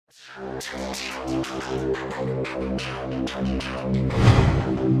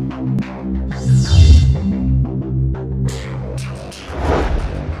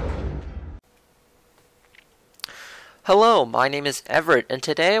Hello, my name is Everett, and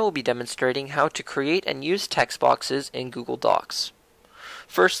today I will be demonstrating how to create and use text boxes in Google Docs.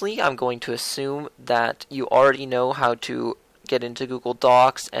 Firstly, I'm going to assume that you already know how to get into Google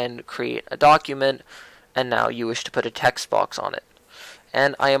Docs and create a document, and now you wish to put a text box on it.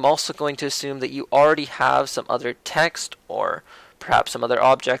 And I am also going to assume that you already have some other text or perhaps some other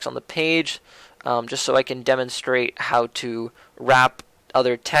objects on the page, just so I can demonstrate how to wrap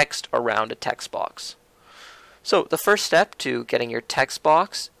other text around a text box. So the first step to getting your text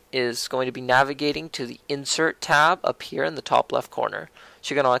box is going to be navigating to the Insert tab up here in the top left corner.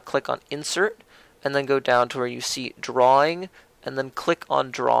 So you're going to click on Insert and then go down to where you see Drawing and then click on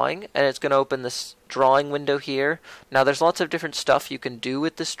Drawing, and it's going to open this drawing window here. Now there's lots of different stuff you can do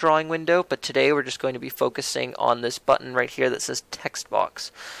with this drawing window, but today we're just going to be focusing on this button right here that says Text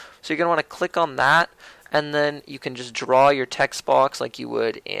Box. So you're going to want to click on that, and then you can just draw your text box like you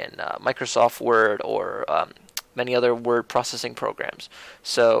would in Microsoft Word or many other word processing programs.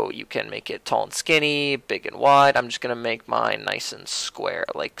 So you can make it tall and skinny, big and wide. I'm just going to make mine nice and square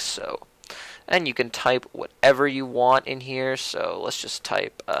like so. And you can type whatever you want in here. So let's just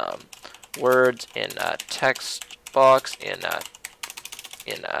type words in text box in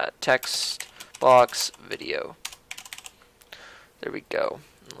text box video. There we go.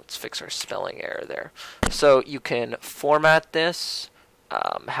 Let's fix our spelling error there. So you can format this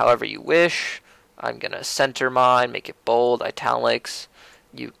however you wish. I'm going to center mine, make it bold, italics.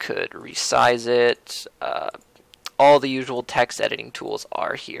 You could resize it. All the usual text editing tools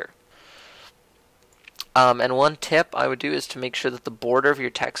are here. And one tip I would do is to make sure that the border of your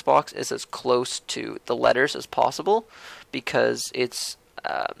text box is as close to the letters as possible, because it's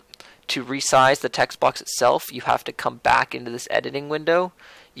to resize the text box itself, you have to come back into this editing window.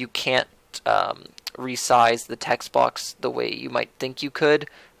 You can't resize the text box the way you might think you could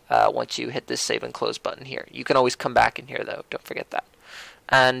once you hit this save and close button here. You can always come back in here though, don't forget that.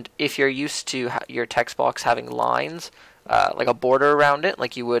 And if you're used to your text box having lines, like a border around it,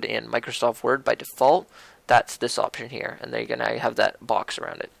 like you would in Microsoft Word by default, that's this option here, and there you now have that box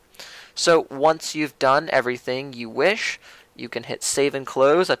around it. So once you've done everything you wish, you can hit save and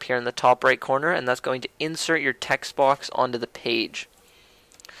close up here in the top right corner, and that's going to insert your text box onto the page.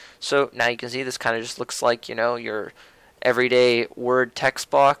 So now you can see this kind of just looks like, you know, your everyday Word text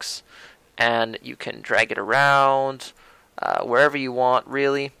box, and you can drag it around wherever you want,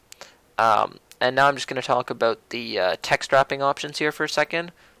 really. And now I'm just going to talk about the text wrapping options here for a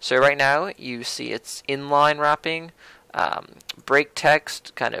second. So right now you see it's inline wrapping. Break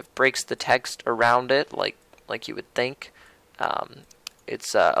text kind of breaks the text around it like you would think.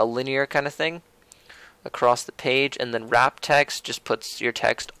 It's a linear kind of thing across the page, and then wrap text just puts your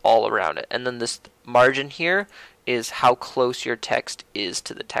text all around it. And then this margin here is how close your text is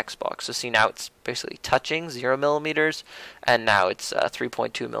to the text box. So see, now it's basically touching 0 millimeters, and now it's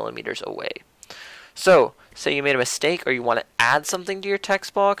 3.2 millimeters away. So say you made a mistake or you want to add something to your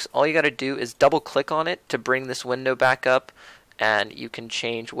text box, all you got to do is double click on it to bring this window back up, and you can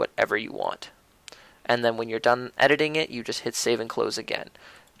change whatever you want. And then when you're done editing it, you just hit save and close again.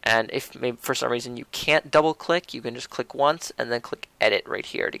 And if maybe for some reason you can't double click, you can just click once and then click edit right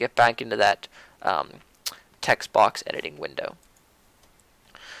here to get back into that text box editing window.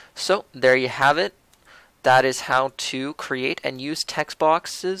 So there you have it. That is how to create and use text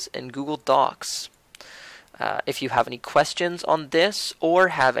boxes in Google Docs. If you have any questions on this or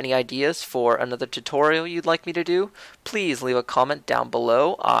have any ideas for another tutorial you'd like me to do, please leave a comment down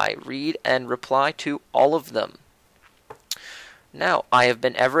below. I read and reply to all of them. Now, I have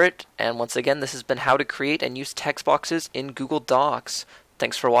been Everett, and once again, this has been how to create and use text boxes in Google Docs.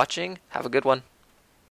 Thanks for watching. Have a good one.